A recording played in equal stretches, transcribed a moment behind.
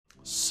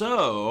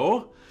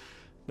So,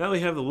 now we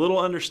have a little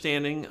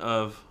understanding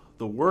of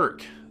the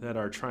work that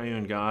our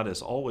triune God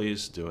is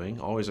always doing,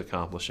 always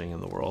accomplishing in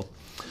the world.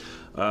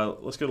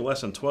 Let's go to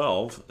lesson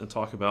 12 and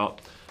talk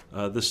about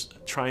this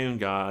triune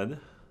God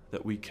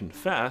that we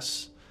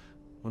confess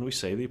when we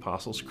say the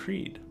Apostles'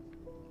 Creed.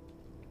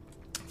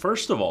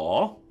 First of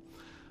all,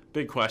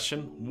 big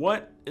question,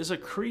 what is a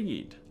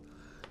creed?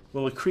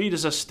 Well, a creed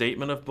is a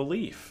statement of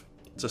belief.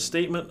 It's a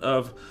statement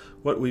of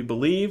what we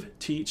believe,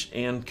 teach,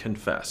 and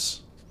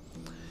confess.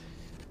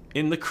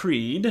 In the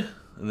creed,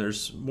 and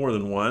there's more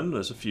than one,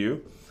 there's a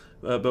few,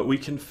 but we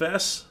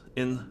confess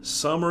in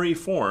summary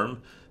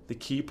form the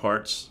key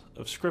parts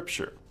of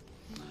Scripture.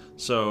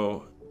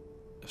 So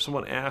if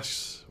someone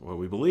asks what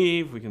we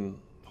believe, we can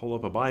hold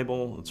up a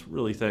Bible. It's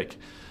really thick.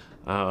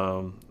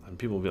 And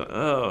people will be like,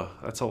 oh,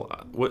 that's a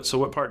lot. So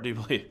what part do you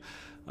believe?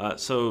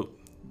 So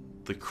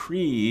the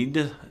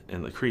creed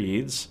and the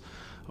creeds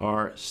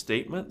are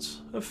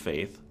statements of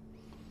faith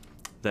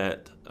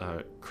that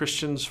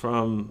Christians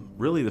from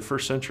really the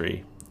first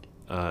century,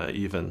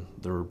 even,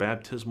 there were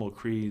baptismal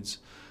creeds,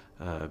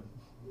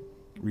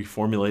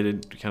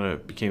 reformulated, kind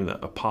of became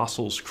the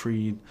Apostles'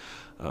 Creed.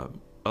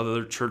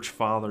 Other church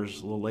fathers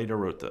a little later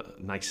wrote the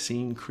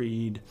Nicene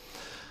Creed.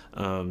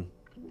 And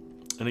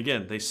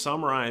again, they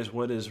summarize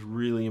what is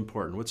really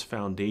important, what's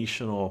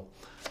foundational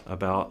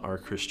about our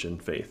Christian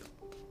faith.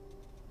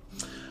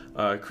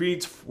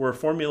 Creeds were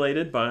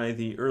formulated by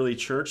the early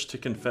church to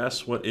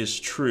confess what is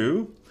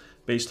true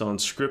based on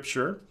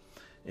Scripture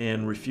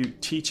and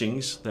refute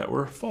teachings that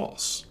were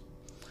false.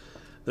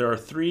 There are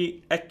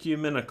three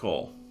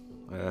ecumenical,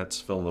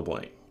 that's fill in the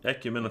blank,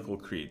 ecumenical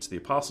creeds: the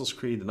Apostles'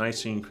 Creed, the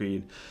Nicene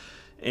Creed,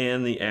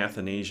 and the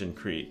Athanasian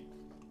Creed.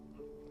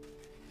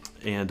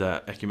 And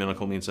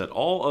ecumenical means that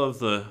all of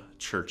the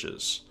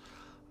churches,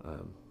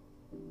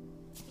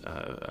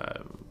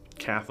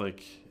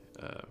 Catholic,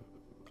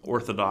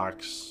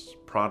 Orthodox,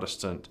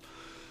 Protestant,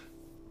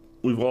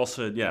 we've all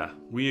said, yeah,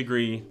 we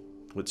agree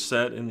what's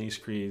said in these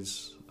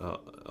creeds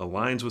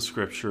aligns with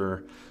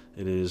Scripture.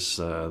 It is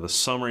the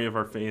summary of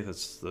our faith.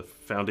 It's the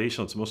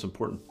foundation. It's the most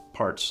important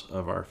parts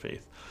of our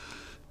faith.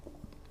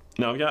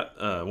 Now, I've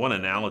got one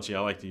analogy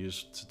I like to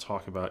use to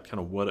talk about kind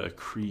of what a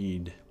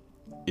creed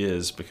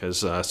is,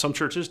 because some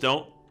churches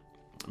don't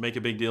make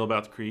a big deal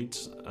about the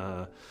creeds,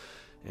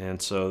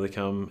 and so they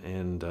come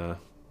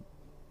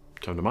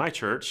to my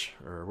church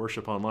or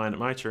worship online at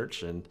my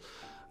church, and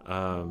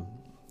kind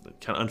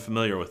of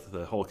unfamiliar with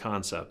the whole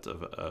concept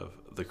of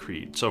the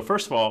creed. So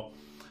first of all,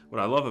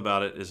 what I love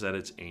about it is that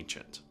it's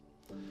ancient,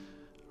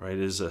 right? It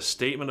is a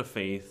statement of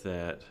faith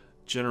that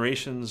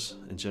generations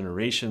and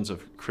generations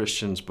of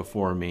Christians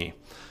before me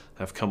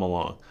have come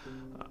along.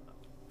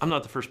 I'm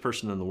not the first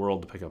person in the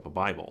world to pick up a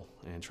Bible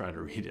and try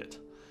to read it.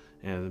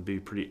 And it'd be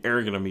pretty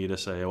arrogant of me to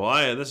say,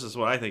 well, this is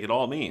what I think it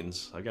all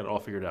means. I got it all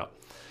figured out.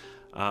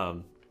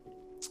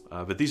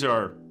 But these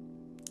are,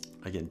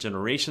 again,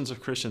 generations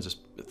of Christians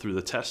through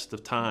the test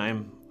of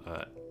time.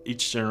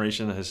 Each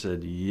generation has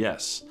said,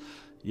 yes,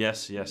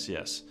 yes, yes,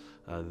 yes.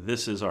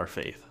 This is our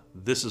faith.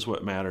 This is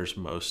what matters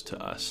most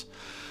to us.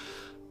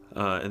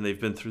 And they've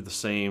been through the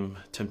same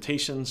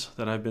temptations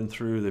that I've been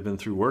through. They've been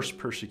through worse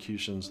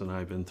persecutions than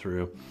I've been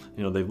through.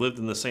 You know, they've lived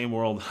in the same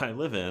world that I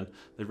live in.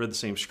 They've read the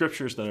same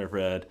scriptures that I've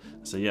read.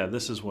 So yeah,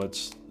 this is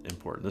what's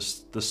important.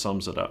 This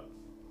sums it up.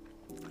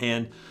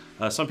 And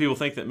some people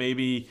think that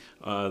maybe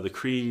the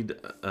creed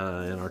in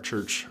our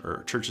church,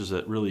 or churches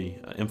that really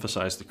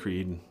emphasize the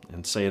creed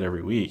and say it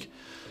every week,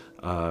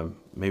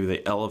 maybe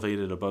they elevate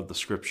it above the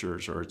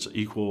scriptures, or it's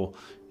equal,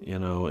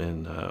 in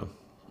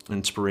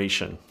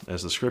inspiration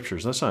as the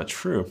scriptures. That's not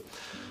true.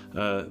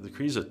 The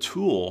creed is a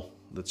tool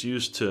that's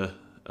used to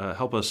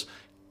help us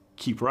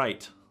keep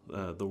right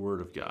the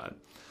Word of God.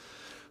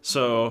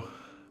 So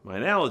my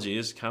analogy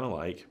is kind of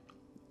like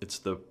it's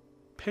the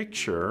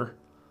picture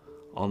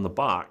on the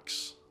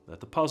box that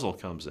the puzzle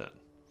comes in.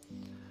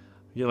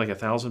 You get like a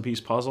 1,000-piece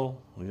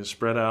puzzle, you just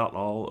spread out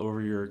all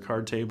over your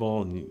card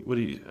table,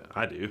 and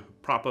I do,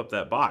 prop up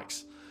that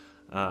box.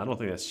 I don't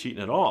think that's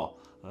cheating at all.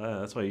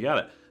 That's why you got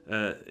it.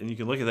 And you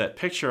can look at that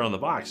picture on the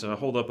box, and I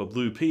hold up a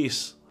blue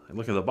piece and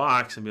look at the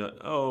box and be like,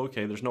 oh,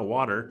 okay, there's no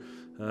water.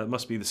 It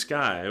must be the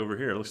sky over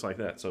here. It looks like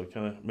that. So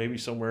kind of maybe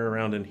somewhere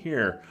around in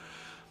here.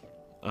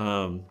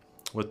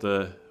 What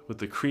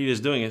the creed is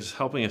doing is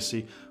helping us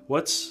see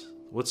what's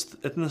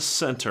in the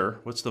center,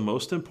 what's the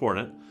most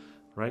important,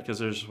 right? Because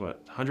there's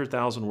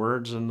 100,000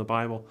 words in the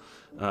Bible.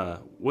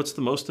 What's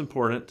the most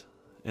important,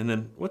 and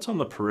then what's on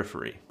the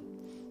periphery?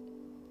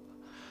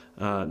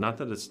 Not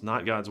that it's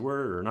not God's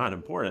word or not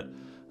important,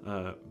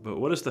 but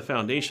what is the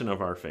foundation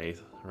of our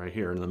faith right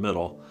here in the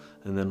middle,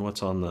 and then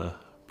what's on the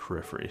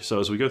periphery?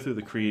 So as we go through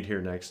the creed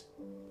here next,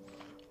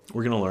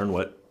 we're going to learn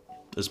what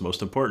is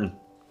most important.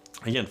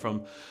 Again,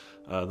 from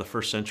the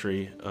first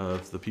century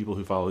of the people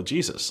who followed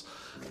Jesus,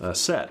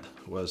 said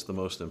was the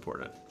most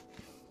important.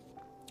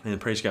 And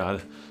praise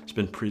God, it's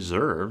been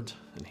preserved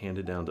and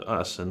handed down to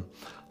us in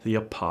the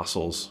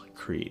Apostles'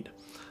 Creed.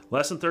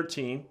 Lesson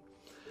 13,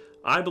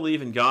 I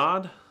believe in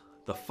God,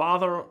 the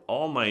Father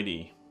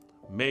Almighty,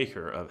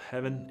 maker of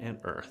heaven and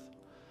earth.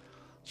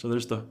 So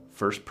there's the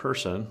first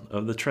person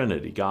of the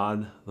Trinity,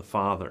 God the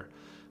Father.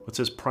 What's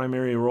his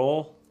primary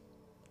role?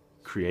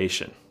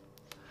 Creation.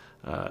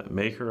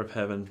 Maker of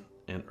heaven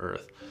and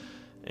earth.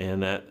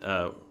 And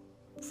that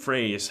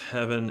phrase,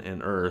 heaven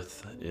and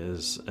earth,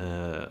 is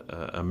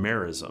a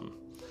merism.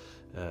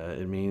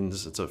 It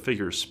means, it's a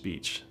figure of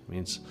speech. It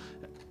means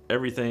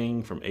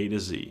everything from A to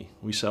Z.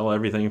 We sell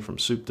everything from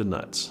soup to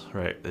nuts,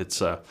 right?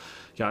 It's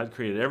God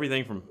created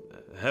everything from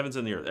heavens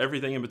and the earth,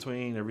 everything in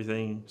between,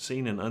 everything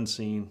seen and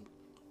unseen,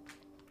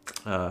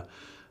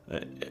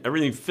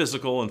 everything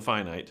physical and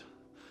finite,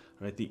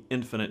 right? The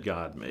infinite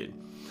God made.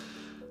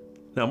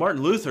 Now,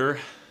 Martin Luther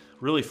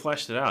really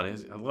fleshed it out.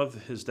 I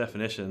love his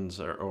definitions,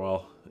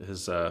 or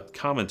his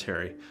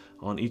commentary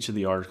on each of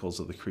the articles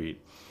of the Creed.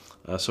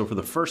 So for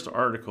the first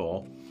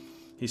article,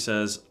 he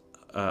says,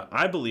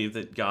 I believe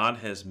that God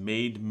has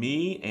made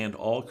me and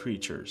all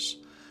creatures,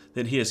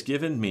 that he has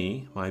given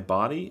me my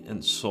body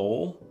and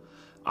soul,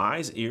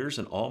 eyes, ears,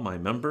 and all my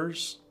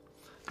members,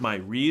 my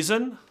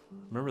reason.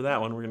 Remember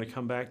that one, we're going to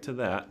come back to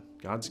that.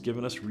 God's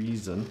given us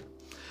reason.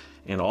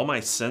 And all my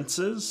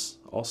senses,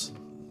 also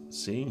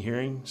seeing,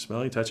 hearing,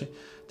 smelling, touching,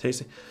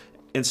 tasting,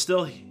 and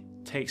still he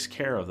takes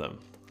care of them.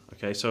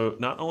 Okay, so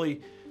not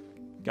only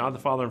God the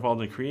Father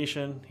involved in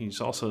creation,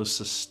 he's also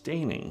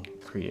sustaining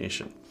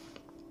creation.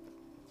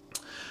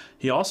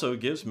 He also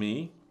gives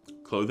me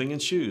clothing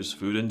and shoes,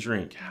 food and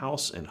drink,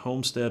 house and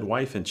homestead,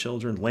 wife and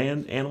children,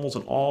 land, animals,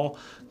 and all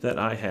that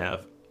I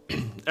have.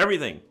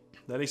 Everything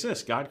that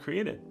exists, God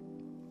created.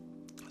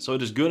 So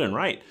it is good and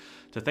right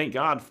to thank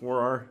God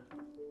for our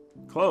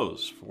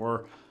clothes,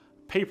 for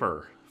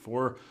paper,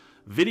 for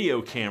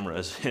video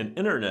cameras and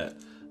internet.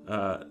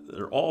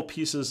 They're all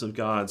pieces of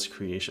God's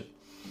creation.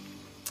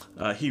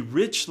 He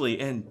richly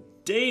and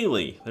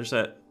daily, there's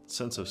that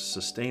sense of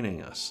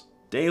sustaining us,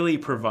 daily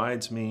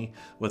provides me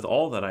with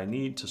all that I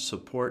need to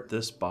support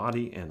this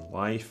body and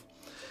life.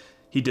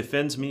 He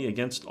defends me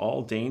against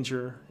all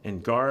danger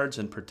and guards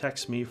and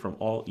protects me from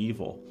all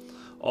evil.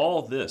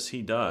 All this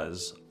he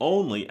does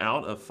only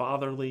out of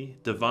fatherly,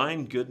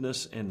 divine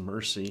goodness and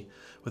mercy,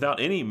 without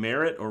any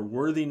merit or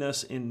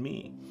worthiness in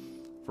me.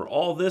 For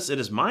all this, it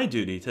is my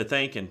duty to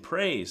thank and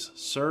praise,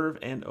 serve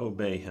and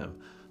obey him.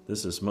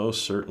 This is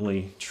most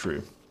certainly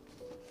true.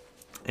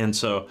 And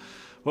so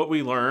what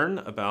we learn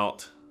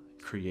about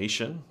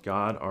creation,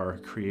 God, our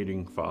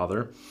creating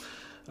Father,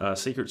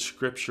 sacred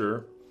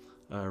scripture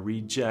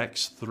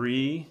rejects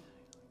three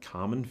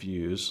common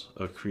views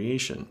of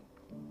creation.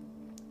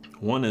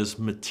 One is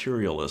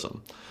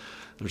materialism.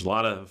 There's a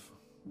lot of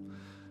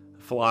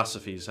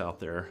philosophies out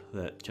there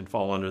that can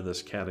fall under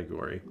this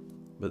category,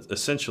 but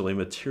essentially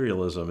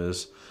materialism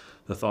is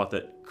the thought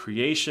that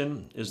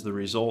creation is the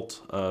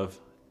result of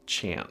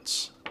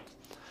chance,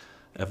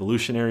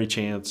 evolutionary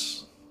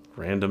chance,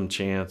 random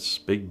chance,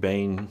 Big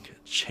Bang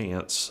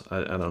chance,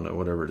 I don't know,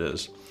 whatever it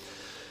is.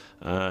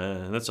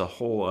 And that's a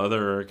whole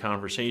other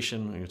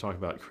conversation when you talk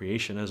about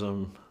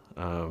creationism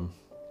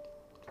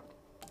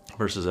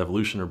versus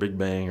evolution or Big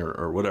Bang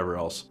or whatever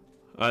else.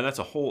 That's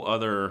a whole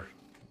other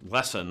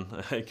lesson,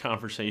 a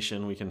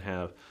conversation we can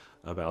have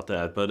about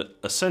that. But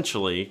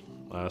essentially,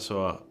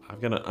 so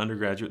I've got an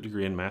undergraduate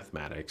degree in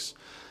mathematics,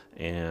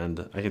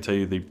 and I can tell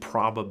you the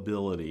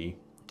probability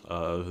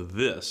of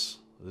this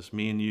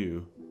me and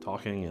you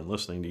talking and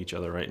listening to each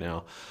other right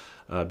now,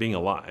 being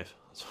alive,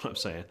 that's what I'm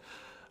saying,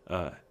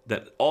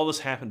 that all this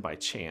happened by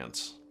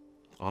chance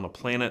on a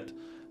planet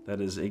that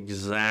is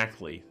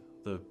exactly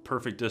the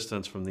perfect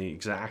distance from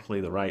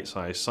exactly the right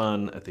size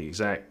sun at the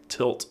exact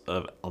tilt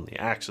on the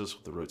axis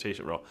with the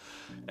rotation roll.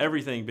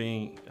 Everything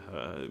being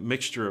a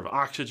mixture of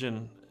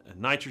oxygen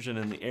and nitrogen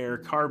in the air,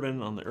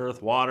 carbon on the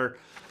earth, water,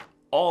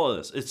 all of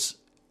this.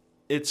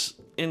 It's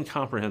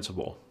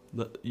incomprehensible.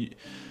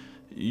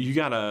 You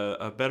got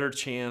a better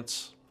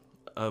chance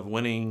of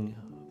winning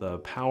the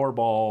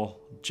Powerball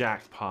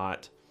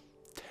jackpot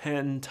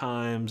 10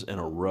 times in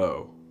a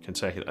row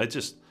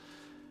consecutive.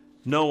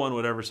 No one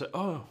would ever say,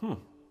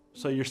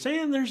 so you're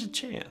saying there's a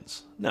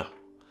chance? No,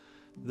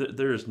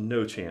 there is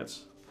no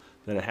chance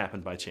that it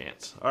happened by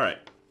chance. All right.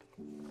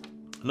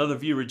 Another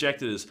view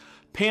rejected is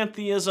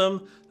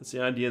pantheism. That's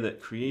the idea that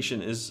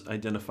creation is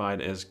identified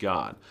as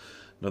God.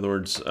 In other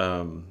words,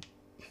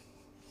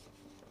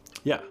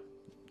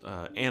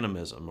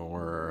 animism,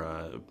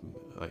 or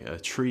like a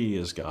tree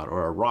is God,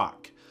 or a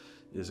rock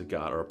is a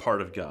God, or a part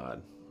of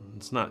God.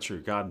 It's not true.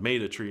 God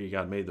made a tree,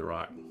 God made the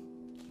rock.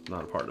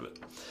 Not a part of it.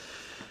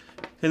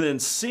 And then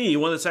C,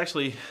 one that's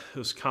actually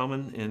was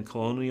common in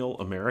colonial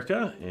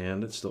America,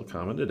 and it's still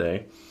common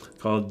today,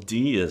 called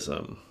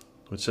deism,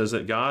 which says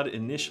that God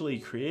initially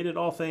created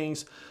all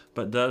things,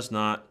 but does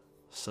not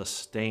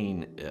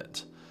sustain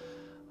it.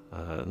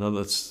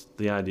 That's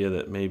the idea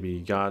that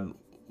maybe God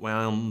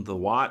wound the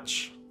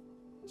watch,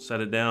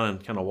 set it down,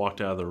 and kind of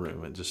walked out of the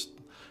room. And just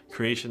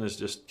creation is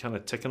just kind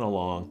of ticking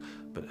along,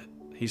 but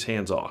he's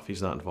hands off.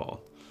 He's not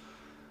involved.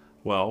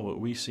 Well, what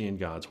we see in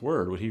God's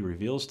word, what he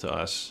reveals to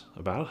us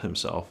about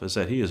himself, is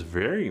that he is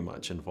very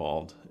much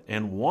involved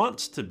and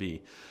wants to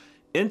be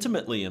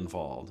intimately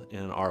involved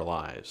in our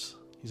lives.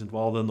 He's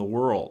involved in the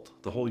world.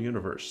 The whole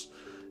universe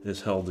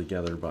is held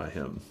together by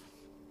him.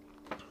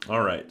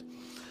 All right.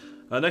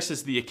 Next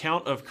is the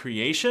account of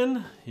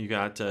creation. You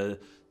got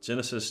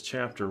Genesis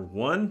chapter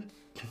 1.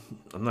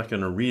 I'm not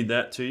going to read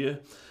that to you.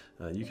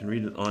 You can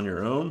read it on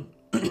your own.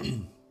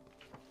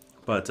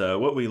 But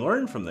what we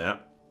learn from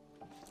that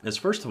is,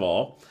 first of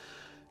all,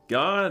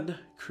 God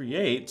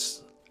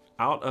creates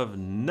out of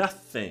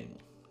nothing.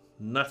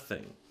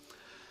 Nothing.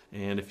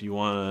 And if you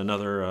want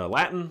another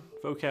Latin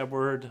vocab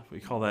word, we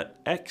call that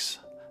ex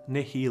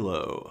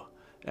nihilo.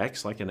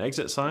 Ex like an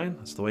exit sign,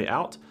 that's the way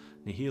out.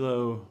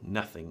 Nihilo,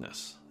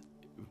 nothingness.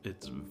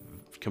 It's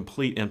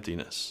complete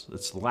emptiness.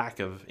 It's lack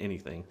of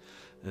anything.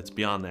 It's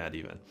beyond that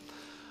even.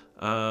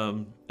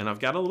 And I've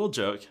got a little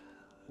joke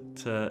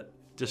to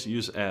just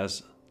use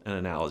as an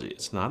analogy.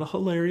 It's not a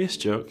hilarious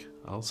joke.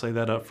 I'll say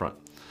that up front.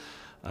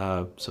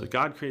 So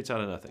God creates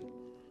out of nothing.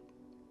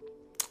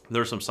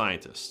 There are some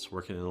scientists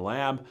working in a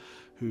lab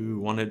who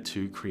wanted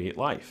to create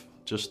life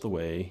just the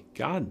way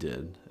God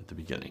did at the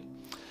beginning.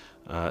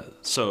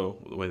 So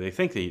the way they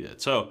think that he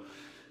did. So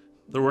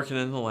they're working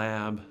in the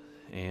lab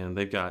and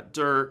they've got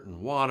dirt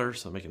and water,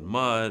 so they're making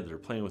mud. They're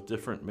playing with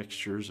different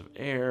mixtures of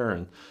air,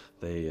 and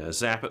they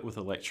zap it with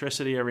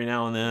electricity every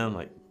now and then,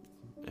 like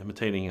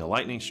imitating a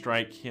lightning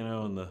strike,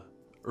 in the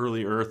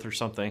early Earth or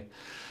something.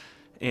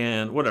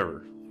 And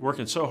whatever,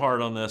 working so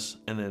hard on this,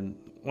 and then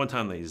one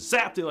time they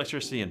zap the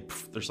electricity and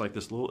poof, there's like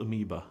this little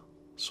amoeba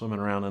swimming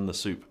around in the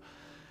soup.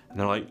 And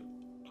they're like,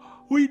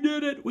 we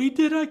did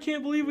it, I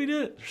can't believe we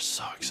did it. They're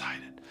so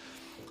excited.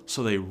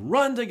 So they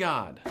run to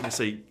God and they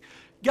say,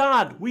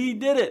 God, we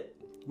did it.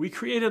 We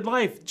created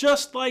life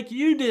just like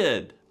you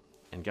did.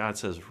 And God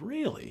says,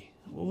 really?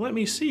 Well, let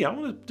me see. I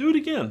want to do it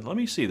again. Let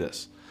me see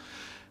this.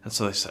 And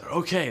so they said,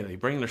 okay. They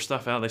bring their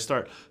stuff out. They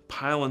start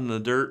piling the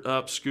dirt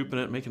up, scooping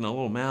it, making a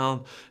little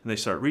mound. And they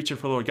start reaching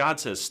for the Lord.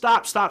 God says,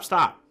 stop, stop,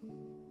 stop.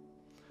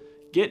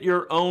 Get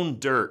your own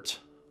dirt.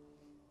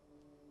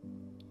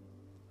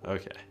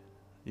 Okay.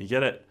 You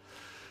get it?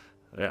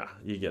 Yeah,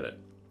 you get it.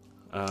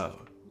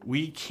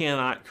 We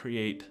cannot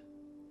create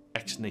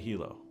ex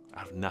nihilo,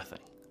 out of nothing.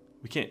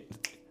 We can't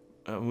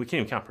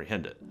even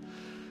comprehend it.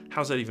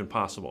 How's that even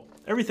possible?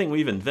 Everything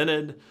we've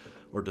invented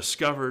or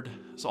discovered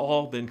has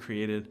all been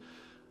created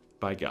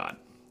by God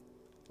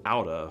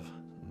out of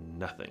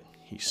nothing.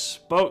 He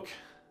spoke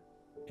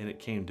and it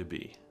came to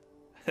be.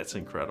 That's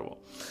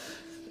incredible.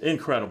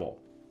 Incredible.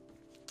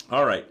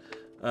 All right.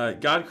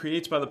 God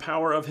creates by the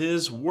power of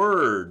his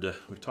word.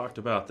 We've talked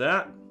about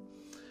that.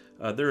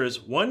 There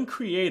is one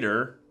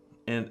creator,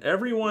 and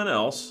everyone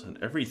else and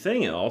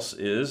everything else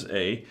is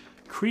a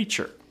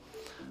creature.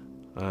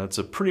 It's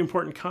a pretty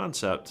important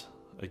concept,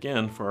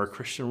 again, for our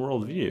Christian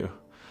worldview,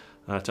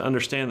 to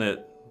understand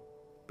that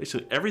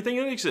basically everything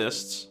that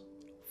exists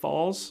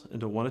falls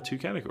into one of two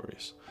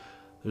categories.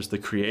 There's the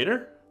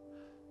creator,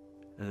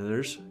 and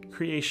there's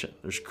creation.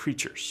 There's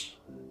creatures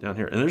down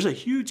here. And there's a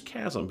huge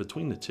chasm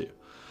between the two.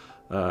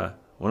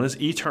 One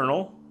is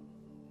eternal.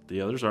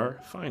 The others are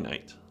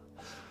finite.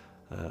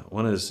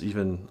 One is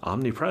even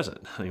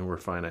omnipresent. I mean, we're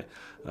finite.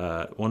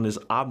 One is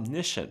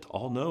omniscient,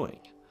 all-knowing.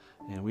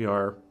 And we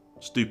are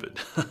stupid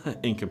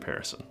in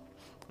comparison.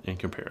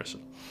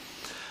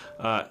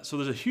 So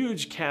there's a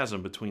huge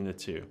chasm between the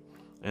two.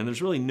 And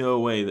there's really no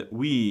way that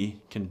we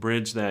can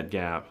bridge that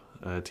gap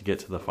to get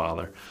to the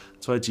Father.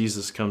 That's why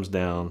Jesus comes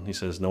down. He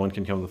says, no one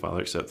can come to the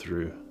Father except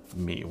through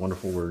me.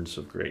 Wonderful words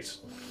of grace.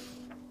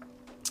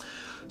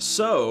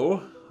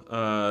 So,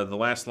 the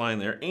last line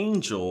there,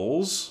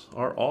 angels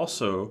are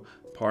also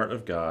part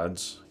of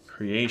God's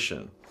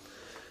creation.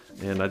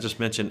 And I just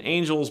mentioned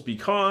angels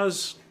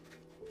because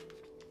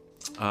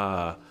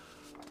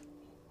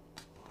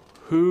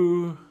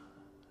who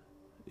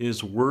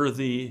is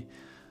worthy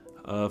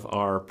of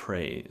our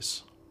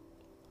praise?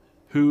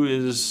 Who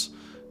is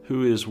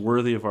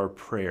worthy of our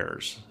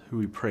prayers? Who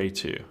we pray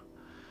to?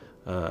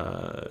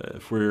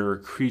 If we're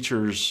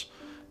creatures,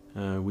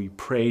 we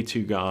pray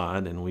to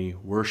God and we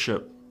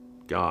worship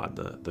God,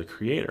 the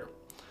Creator,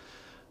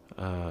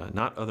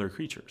 not other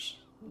creatures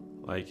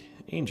like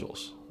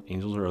angels.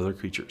 Angels are other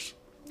creatures.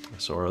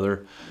 So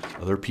are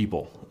other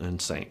people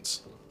and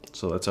saints.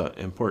 So that's an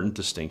important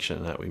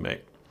distinction that we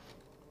make.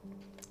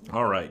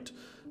 All right,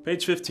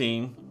 page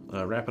 15,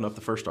 wrapping up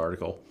the first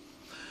article.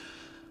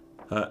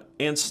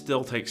 And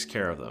still takes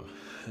care of them,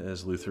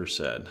 as Luther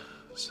said.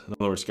 In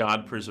other words,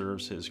 God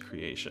preserves his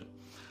creation.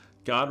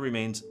 God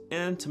remains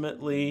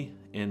intimately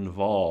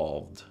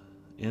involved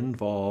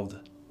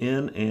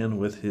in and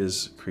with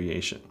his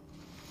creation.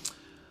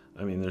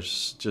 I mean,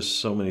 there's just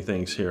so many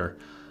things here.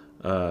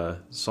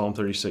 Psalm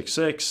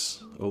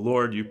 36:6, O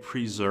Lord, you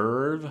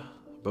preserve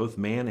both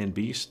man and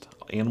beast,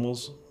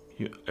 animals,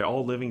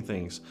 all living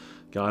things.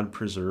 God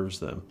preserves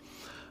them.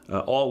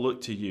 All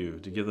look to you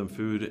to give them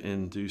food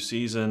in due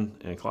season.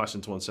 And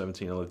Colossians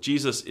 1:17,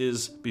 Jesus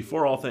is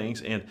before all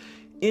things, and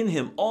in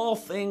him all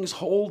things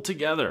hold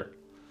together.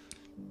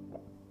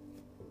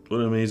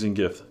 What an amazing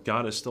gift.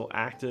 God is still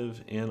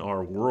active in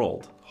our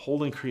world,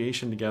 holding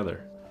creation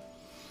together.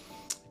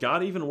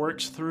 God even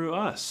works through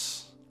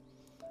us,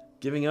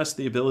 giving us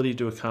the ability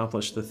to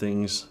accomplish the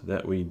things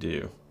that we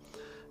do.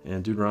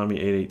 And Deuteronomy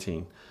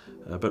 8:18.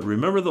 But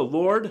remember the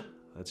Lord,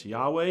 that's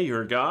Yahweh,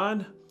 your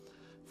God,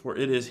 for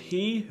it is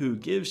He who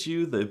gives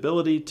you the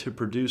ability to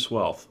produce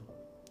wealth.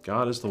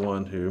 God is the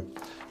one who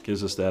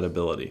gives us that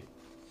ability.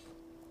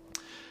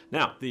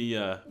 Now, if you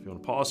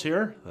want to pause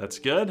here, that's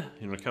good.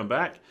 You want to come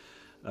back.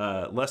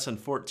 Lesson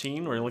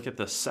 14, we're going to look at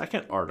the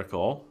second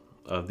article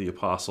of the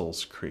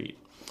Apostles' Creed.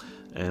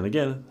 And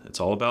again, it's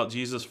all about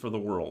Jesus for the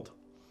world.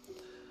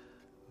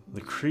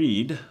 The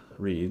creed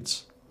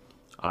reads,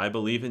 I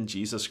believe in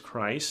Jesus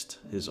Christ,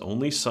 His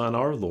only Son,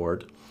 our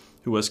Lord,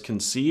 who was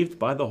conceived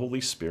by the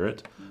Holy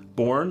Spirit,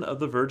 born of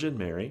the Virgin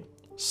Mary,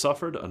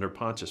 suffered under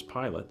Pontius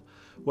Pilate,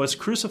 was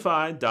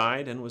crucified,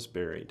 died, and was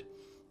buried.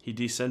 He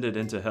descended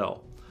into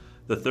hell.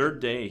 The third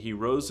day He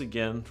rose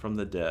again from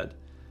the dead.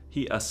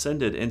 He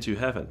ascended into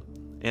heaven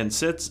and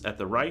sits at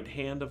the right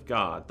hand of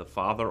God, the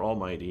Father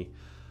Almighty.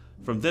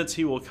 From thence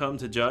He will come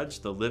to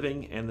judge the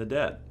living and the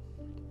dead.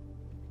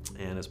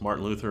 And as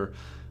Martin Luther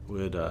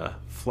would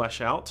flesh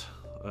out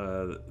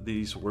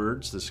these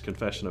words, this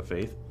confession of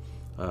faith,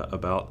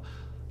 about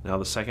now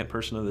the second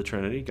person of the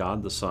Trinity,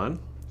 God the Son.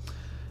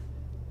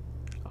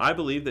 I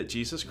believe that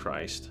Jesus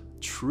Christ,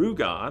 true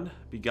God,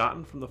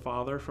 begotten from the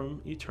Father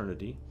from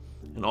eternity,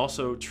 and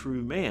also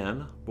true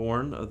man,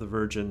 born of the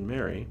Virgin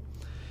Mary,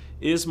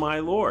 is my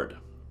Lord,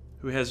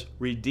 who has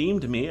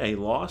redeemed me, a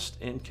lost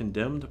and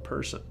condemned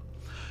person,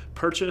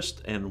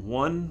 purchased and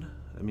won,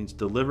 that means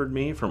delivered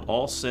me from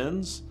all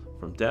sins,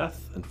 from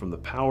death, and from the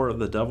power of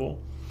the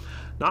devil,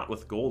 not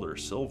with gold or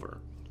silver,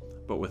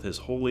 but with His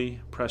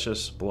holy,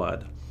 precious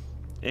blood,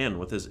 and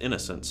with His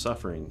innocent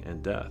suffering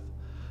and death,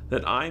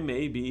 that I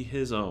may be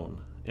His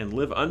own, and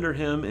live under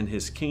Him in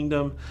His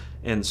kingdom,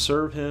 and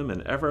serve Him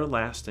in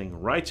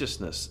everlasting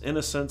righteousness,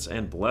 innocence,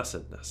 and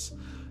blessedness,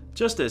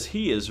 just as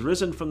He is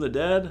risen from the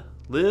dead,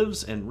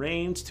 lives and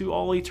reigns to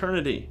all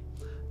eternity.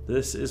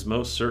 This is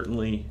most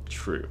certainly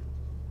true.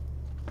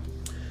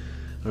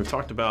 We've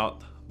talked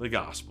about the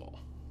gospel.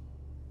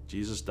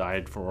 Jesus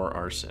died for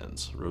our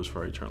sins, rose for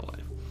our eternal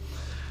life.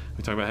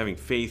 We talk about having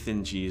faith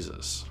in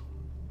Jesus.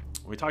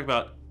 When we talk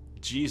about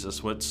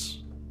Jesus,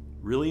 what's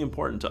really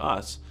important to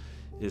us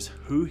is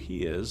who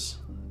He is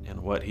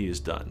and what He has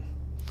done.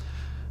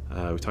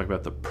 We talk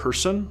about the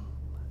person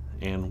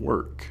and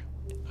work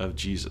of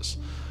Jesus.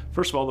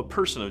 First of all, the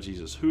person of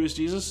Jesus. Who is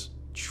Jesus?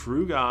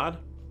 True God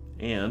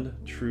and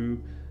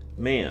true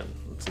man.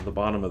 It's at the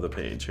bottom of the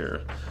page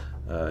here.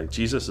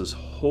 Jesus is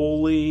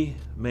holy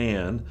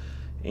man,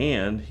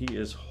 and He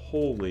is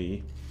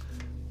holy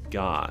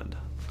God.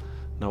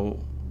 Now,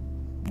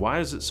 why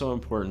is it so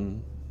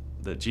important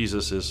that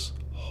Jesus is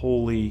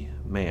holy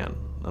man?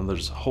 And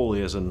there's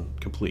holy as in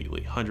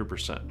completely,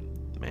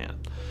 100% man.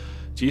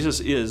 Jesus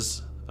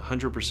is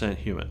 100%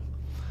 human.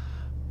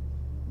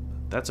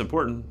 That's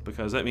important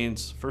because that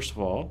means, first of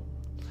all,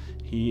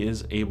 He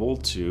is able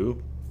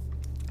to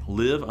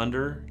live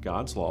under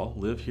God's law,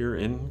 live here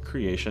in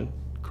creation,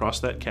 cross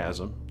that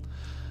chasm,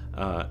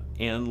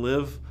 and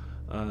live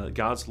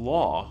God's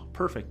law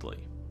perfectly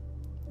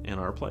in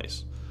our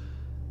place.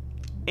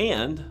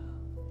 And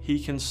He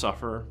can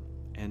suffer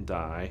and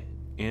die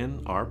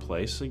in our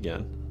place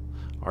again,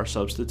 our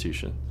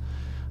substitution.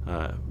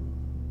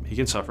 He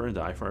can suffer and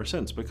die for our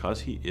sins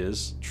because He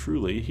is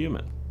truly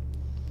human.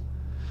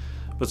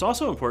 But it's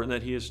also important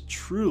that He is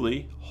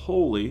truly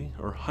holy,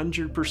 or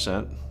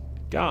 100%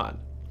 God.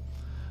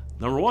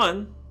 Number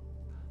one,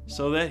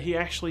 so that He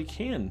actually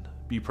can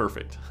be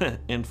perfect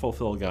and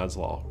fulfill God's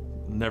law,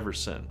 never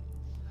sin.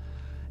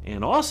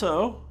 And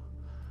also,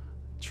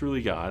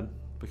 truly God,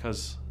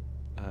 because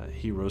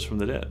He rose from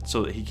the dead,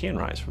 so that He can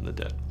rise from the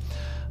dead.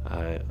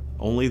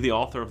 Only the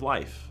author of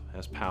life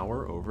has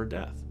power over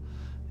death,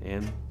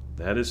 and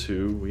that is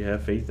who we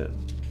have faith in.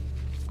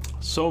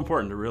 So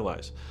important to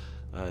realize.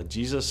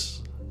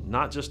 Jesus,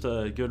 not just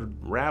a good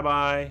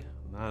rabbi,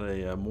 not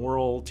a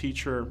moral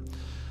teacher,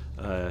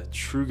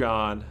 true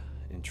God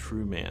and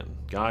true man.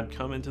 God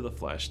come into the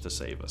flesh to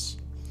save us.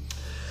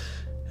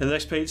 In the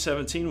next page,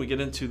 17, we get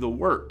into the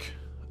work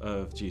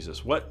of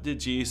Jesus. What did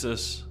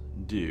Jesus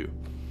do?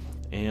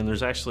 And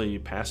there's actually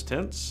past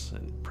tense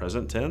and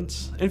present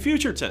tense and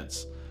future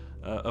tense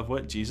of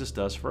what Jesus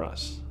does for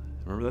us.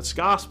 Remember, that's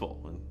gospel,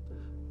 and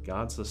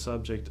God's the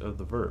subject of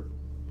the verb.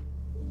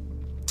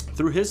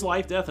 Through His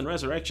life, death, and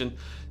resurrection,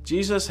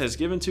 Jesus has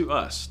given to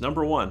us,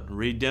 number one,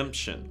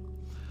 redemption.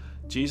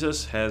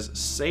 Jesus has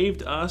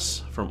saved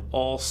us from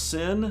all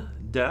sin,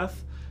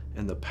 death,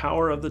 and the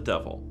power of the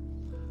devil,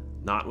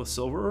 not with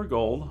silver or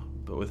gold,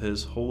 but with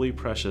His holy,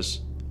 precious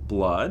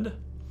blood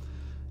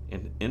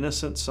and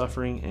innocent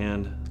suffering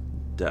and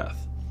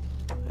death.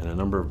 And a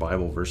number of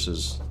Bible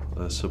verses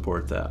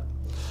support that.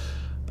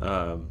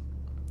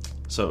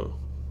 So,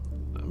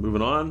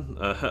 moving on,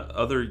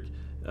 other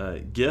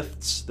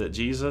gifts that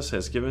Jesus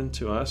has given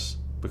to us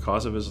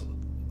because of His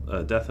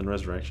death and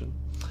resurrection.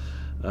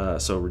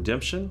 So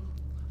redemption,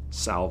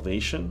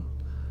 salvation,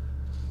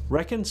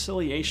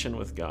 reconciliation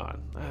with God.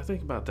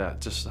 Think about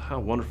that, just how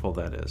wonderful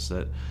that is,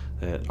 that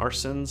that our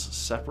sins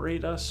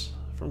separate us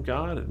from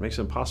God. It makes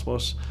it impossible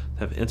to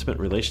have intimate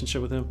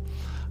relationship with Him.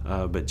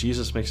 But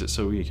Jesus makes it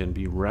so we can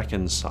be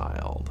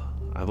reconciled.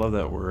 I love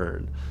that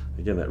word.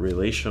 Again, that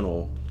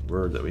relational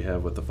word that we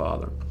have with the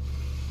Father.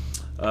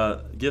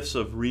 Gifts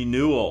of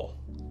renewal,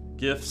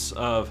 gifts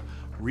of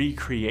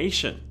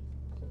recreation.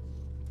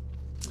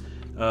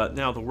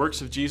 Now, the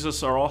works of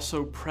Jesus are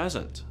also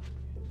present.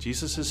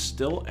 Jesus is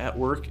still at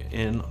work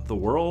in the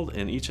world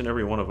and each and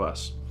every one of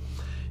us.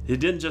 He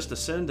didn't just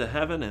ascend to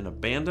heaven and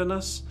abandon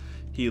us.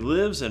 He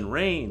lives and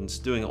reigns,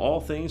 doing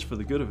all things for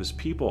the good of His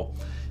people.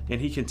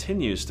 And He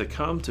continues to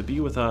come to be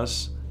with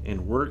us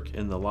and work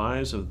in the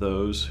lives of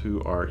those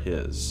who are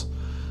His.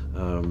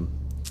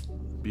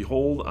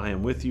 Behold, I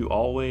am with you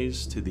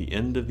always to the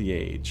end of the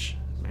age.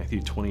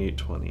 Matthew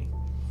 28:20.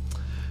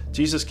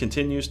 Jesus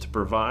continues to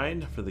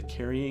provide for the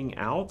carrying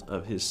out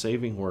of His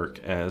saving work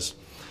as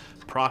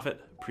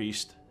prophet,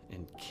 priest,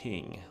 and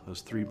king.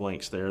 Those three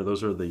blanks there,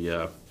 those are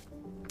the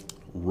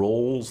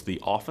roles, the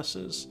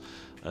offices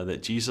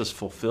that Jesus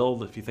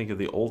fulfilled. If you think of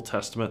the Old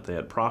Testament, they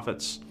had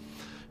prophets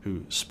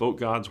who spoke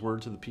God's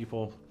word to the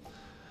people.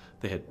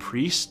 They had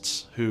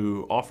priests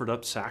who offered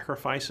up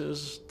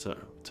sacrifices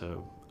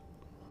to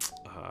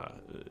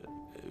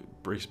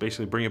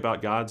basically bring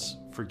about God's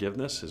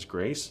forgiveness, His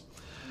grace.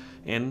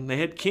 And they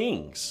had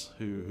kings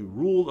who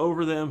ruled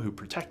over them, who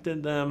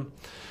protected them.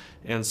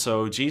 And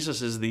so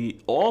Jesus is the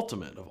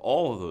ultimate of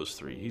all of those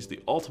three. He's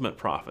the ultimate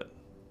prophet.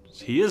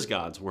 He is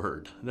God's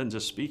word. He doesn't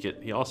just speak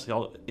it. He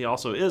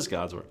also is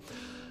God's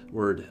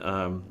word.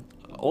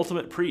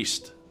 Ultimate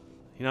priest.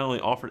 He not only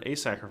offered a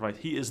sacrifice,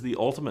 He is the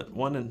ultimate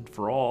one and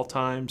for all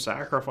time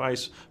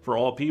sacrifice for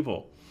all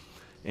people.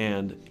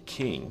 And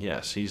king,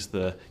 yes, He's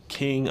the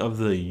king of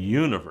the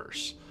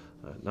universe,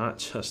 not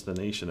just the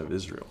nation of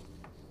Israel.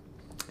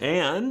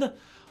 And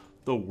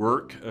the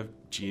work of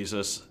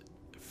Jesus,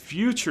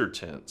 future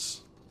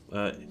tense,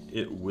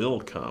 it will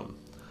come.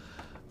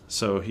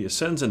 So He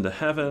ascends into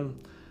heaven,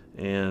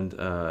 and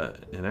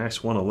in Acts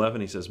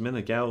 1:11 He says, "Men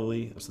of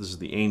Galilee," so this is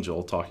the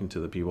angel talking to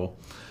the people,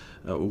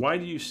 "why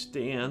do you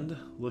stand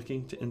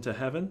looking into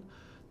heaven?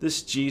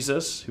 This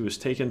Jesus who was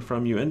taken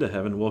from you into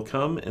heaven will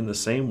come in the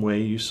same way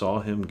you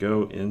saw Him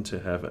go into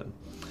heaven."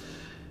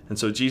 And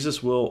so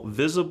Jesus will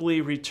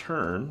visibly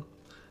return.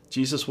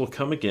 Jesus will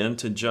come again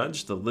to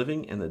judge the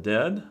living and the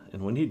dead,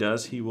 and when He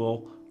does, He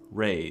will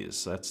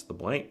raise. That's the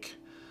blank.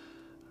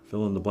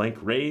 Fill in the blank.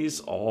 Raise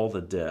all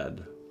the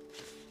dead.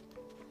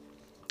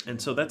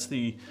 And so that's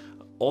the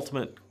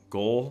ultimate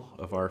goal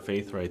of our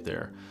faith right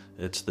there.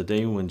 It's the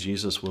day when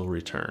Jesus will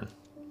return,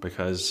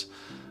 because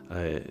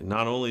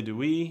not only do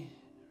we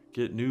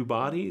get new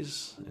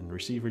bodies and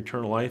receive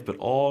eternal life, but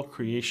all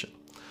creation,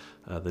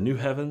 the new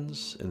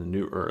heavens and the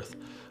new earth,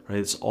 right?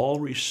 It's all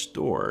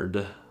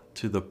restored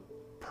to the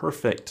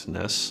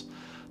perfectness,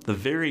 the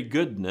very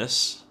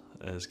goodness,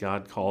 as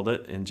God called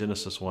it in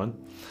Genesis 1,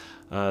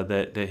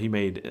 that He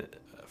made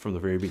from the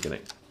very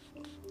beginning.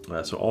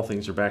 So all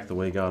things are back the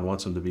way God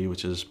wants them to be,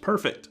 which is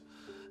perfect.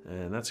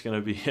 And that's going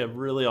to be a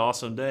really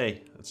awesome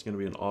day. It's going to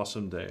be an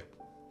awesome day.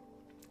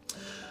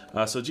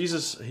 So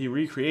Jesus, He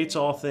recreates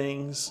all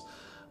things.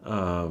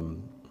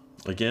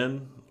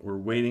 Again, we're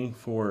waiting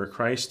for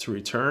Christ to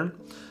return.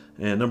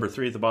 And number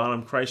 3 at the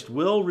bottom, Christ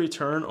will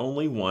return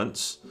only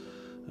once.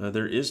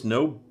 There is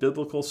no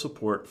biblical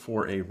support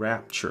for a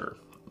rapture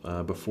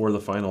before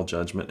the final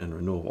judgment and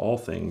renewal of all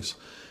things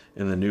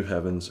in the new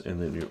heavens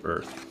and the new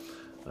earth.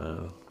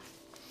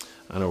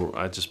 I know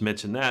I just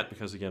mentioned that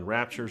because, again,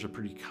 rapture is a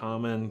pretty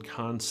common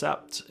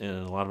concept in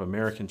a lot of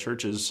American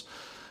churches.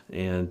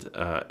 And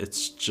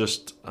it's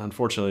just,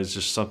 unfortunately, it's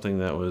just something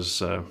that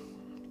was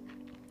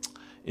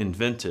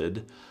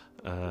invented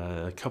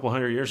a couple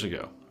hundred years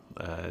ago.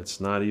 It's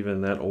not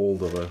even that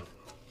old of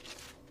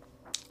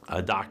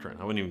a doctrine.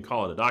 I wouldn't even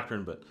call it a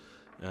doctrine, but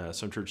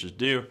some churches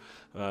do.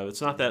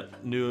 It's not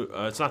that new.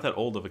 It's not that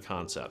old of a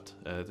concept.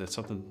 It's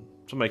something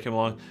somebody came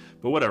along,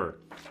 but whatever.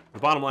 The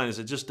bottom line is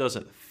it just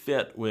doesn't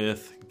fit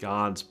with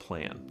God's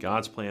plan.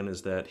 God's plan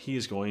is that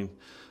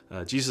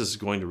Jesus is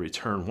going to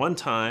return one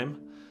time,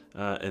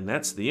 and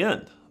that's the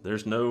end.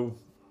 There's no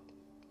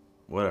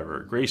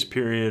grace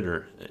period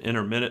or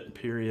intermittent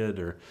period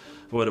or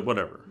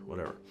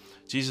whatever.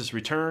 Jesus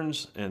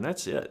returns, and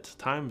that's it.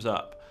 Time's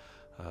up.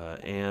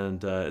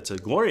 And it's a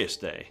glorious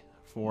day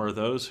for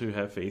those who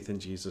have faith in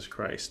Jesus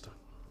Christ.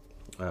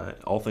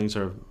 All things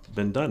have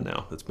been done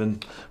now.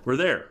 We're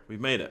there.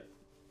 We've made it.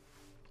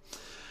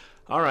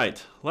 All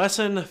right,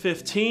 lesson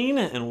 15,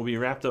 and we'll be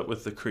wrapped up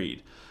with the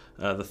creed.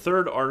 The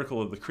third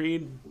article of the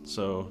creed.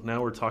 So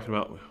now we're talking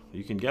about,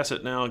 you can guess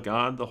it now,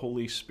 God the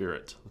Holy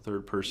Spirit, the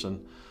third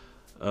person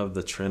of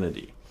the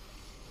Trinity.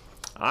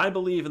 I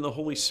believe in the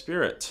Holy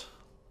Spirit,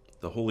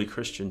 the Holy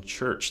Christian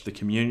Church, the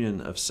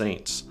communion of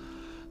saints,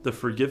 the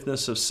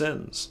forgiveness of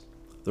sins,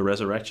 the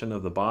resurrection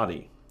of the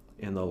body,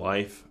 and the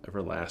life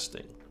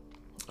everlasting.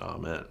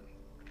 Amen.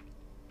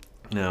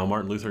 Now,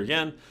 Martin Luther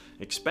again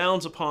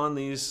expounds upon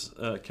these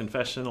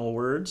confessional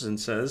words and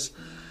says,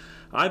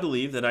 I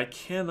believe that I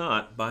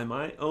cannot, by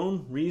my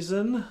own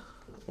reason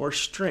or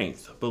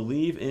strength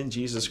believe in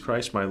Jesus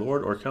Christ my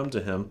Lord or come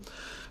to him,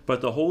 but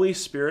the Holy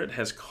Spirit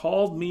has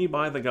called me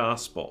by the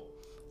gospel,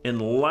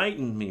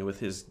 enlightened me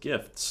with his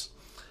gifts,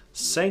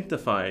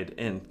 sanctified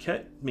and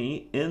kept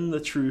me in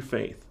the true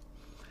faith.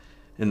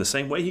 In the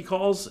same way, he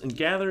calls and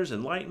gathers,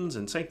 enlightens,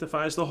 and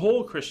sanctifies the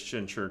whole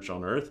Christian church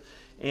on earth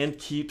and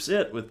keeps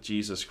it with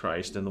Jesus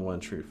Christ in the one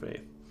true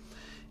faith.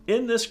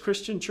 In this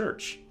Christian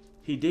church,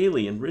 he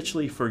daily and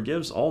richly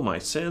forgives all my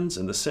sins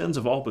and the sins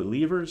of all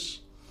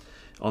believers.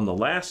 On the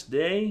last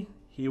day,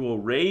 he will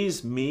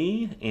raise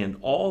me and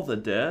all the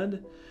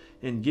dead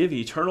and give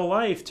eternal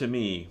life to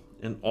me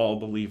and all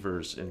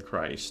believers in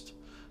Christ.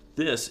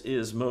 This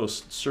is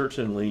most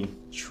certainly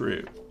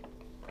true.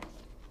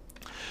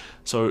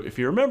 So if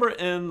you remember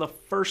in the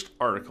first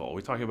article,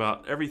 we talked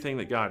about everything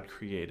that God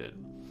created.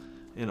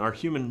 And our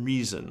human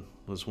reason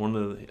was one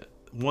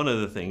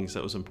of the things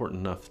that was important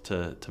enough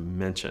to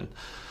mention.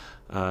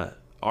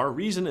 Our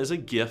reason is a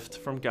gift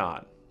from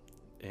God,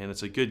 and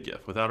it's a good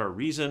gift. Without our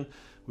reason,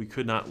 we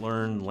could not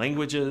learn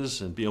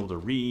languages and be able to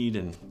read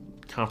and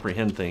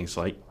comprehend things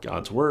like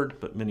God's Word,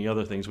 but many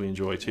other things we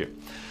enjoy too.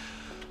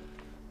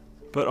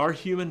 But our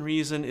human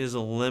reason is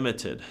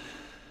limited.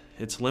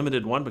 It's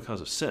limited, one,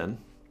 because of sin.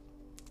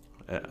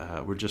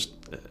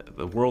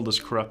 The world is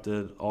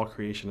corrupted, all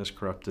creation is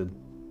corrupted.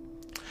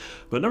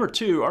 But number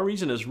two, our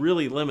reason is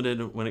really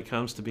limited when it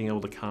comes to being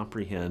able to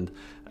comprehend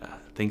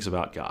things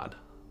about God,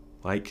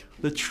 like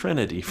the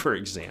Trinity, for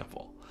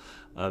example.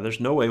 There's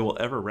no way we'll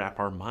ever wrap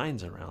our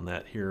minds around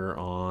that here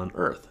on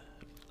earth.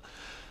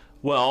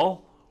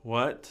 Well,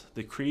 what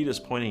the Creed is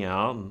pointing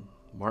out, and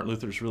Martin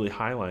Luther is really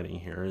highlighting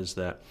here, is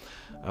that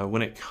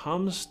when it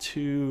comes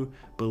to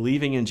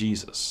believing in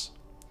Jesus,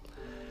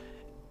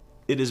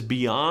 it is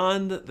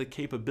beyond the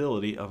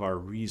capability of our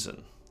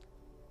reason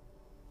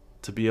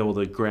to be able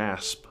to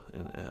grasp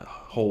and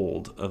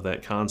hold of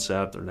that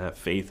concept or to have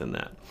faith in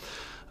that.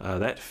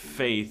 That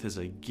faith is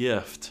a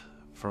gift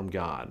from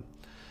God,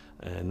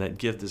 and that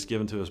gift is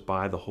given to us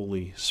by the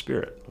Holy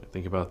Spirit.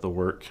 Think about the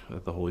work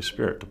of the Holy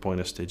Spirit to point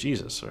us to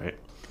Jesus, right?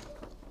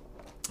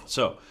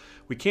 So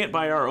we can't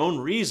by our own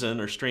reason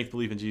or strength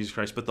believe in Jesus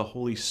Christ, but the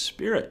Holy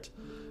Spirit,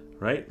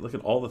 right? Look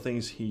at all the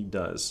things he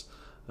does.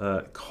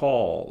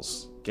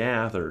 Calls,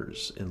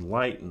 gathers,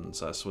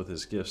 enlightens us with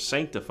his gifts,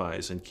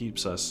 sanctifies and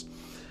keeps us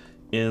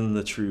in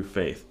the true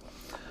faith.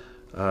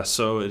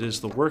 So it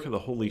is the work of the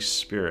Holy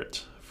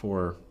Spirit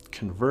for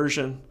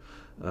conversion,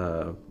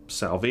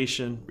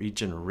 salvation,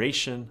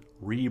 regeneration,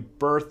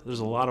 rebirth. There's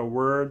a lot of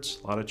words,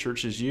 a lot of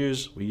churches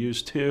use, we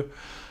use too,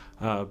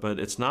 but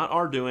it's not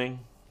our doing,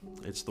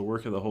 it's the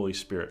work of the Holy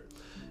Spirit.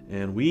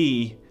 And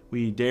we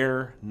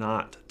dare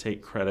not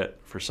take credit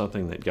for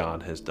something that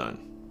God has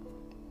done.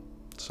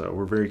 So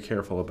we're very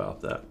careful about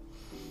that.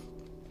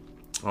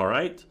 All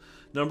right.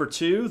 Number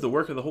two, the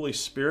work of the Holy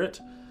Spirit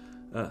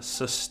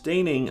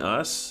sustaining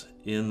us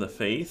in the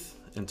faith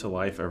into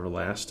life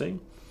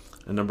everlasting.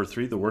 And number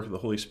three, the work of the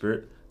Holy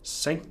Spirit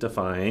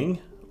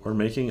sanctifying or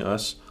making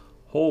us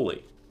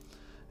holy.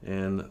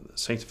 And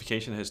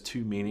sanctification has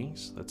two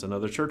meanings. That's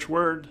another church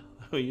word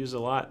we use a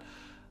lot.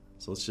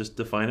 So let's just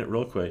define it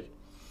real quick.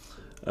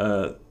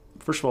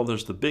 First of all,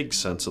 there's the big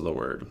sense of the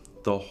word.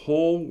 The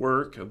whole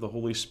work of the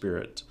Holy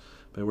Spirit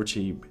by which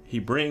he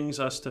brings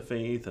us to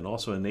faith and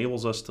also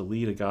enables us to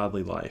lead a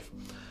godly life.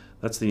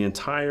 That's the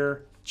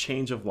entire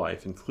change of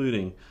life,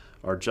 including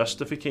our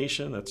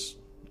justification, that's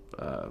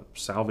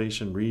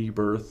salvation,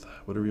 rebirth,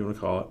 whatever you want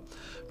to call it,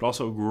 but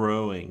also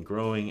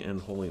growing in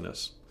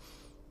holiness.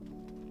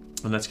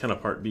 And that's kind of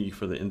part B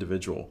for the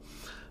individual,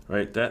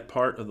 right? That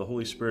part of the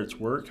Holy Spirit's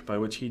work by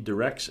which he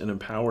directs and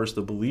empowers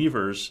the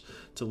believers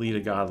to lead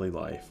a godly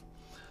life.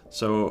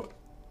 So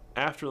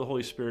after the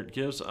Holy Spirit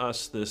gives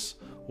us this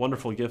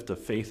wonderful gift of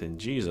faith in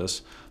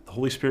Jesus, the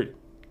Holy Spirit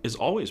is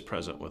always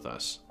present with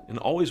us and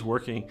always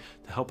working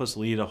to help us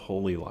lead a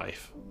holy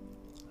life,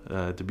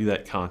 to be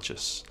that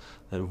conscious,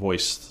 that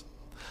voice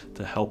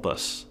to help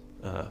us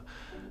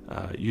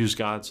use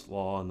God's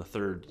law in the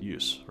third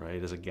use,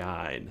 right, as a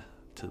guide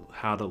to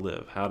how to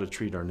live, how to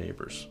treat our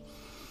neighbors.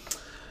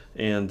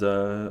 And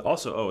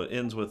also, it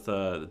ends with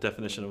the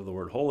definition of the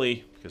word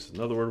holy, because it's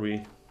another word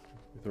we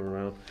throw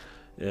around.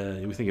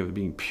 We think of it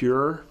being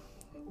pure.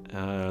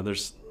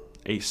 There's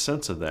a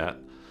sense of that.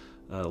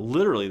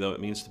 Literally, though,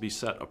 it means to be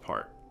set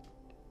apart.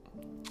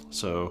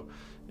 So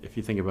if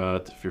you think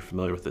about, if you're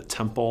familiar with the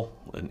temple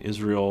in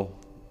Israel,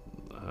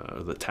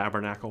 the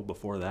tabernacle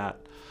before that,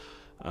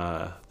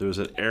 there was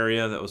an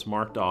area that was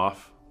marked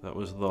off that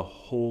was the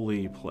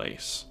holy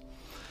place.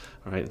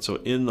 All right, so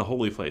in the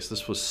holy place,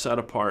 this was set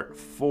apart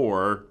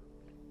for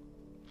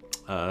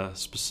a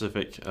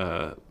specific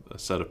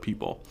set of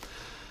people.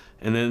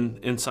 And then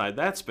inside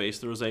that space,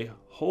 there was a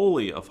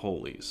holy of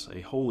holies,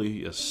 a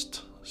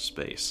holiest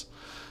space.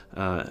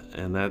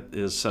 And that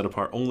is set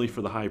apart only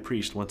for the high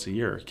priest once a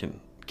year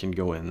can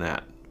go in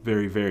that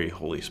very, very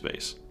holy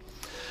space.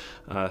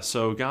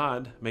 So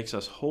God makes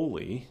us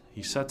holy.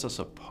 He sets us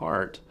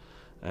apart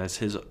as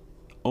his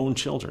own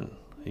children.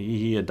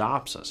 He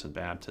adopts us in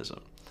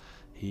baptism.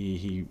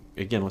 He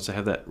again wants to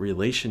have that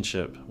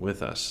relationship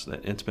with us,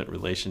 that intimate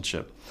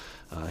relationship.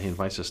 He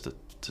invites us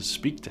to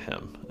speak to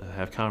him,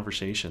 have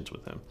conversations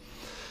with him.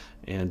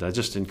 And I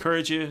just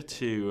encourage you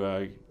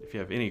to, if you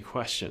have any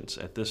questions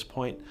at this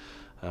point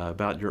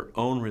about your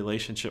own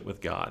relationship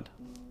with God,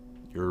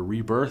 your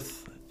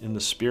rebirth in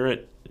the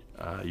Spirit,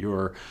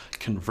 your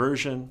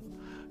conversion,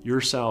 your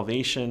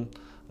salvation,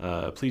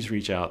 please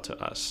reach out to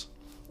us.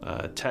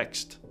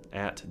 Text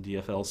at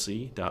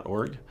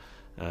dflc.org.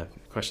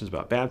 Questions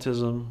about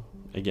baptism,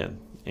 again,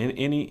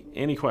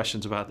 any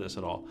questions about this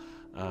at all,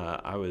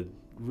 I would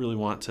really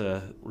want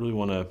to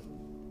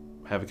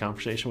have a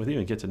conversation with you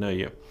and get to know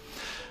you.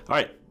 All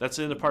right, that's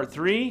the end of part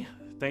 3.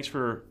 Thanks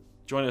for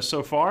joining us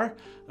so far.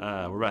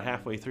 We're about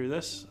halfway through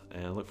this,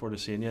 and I look forward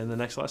to seeing you in the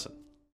next lesson.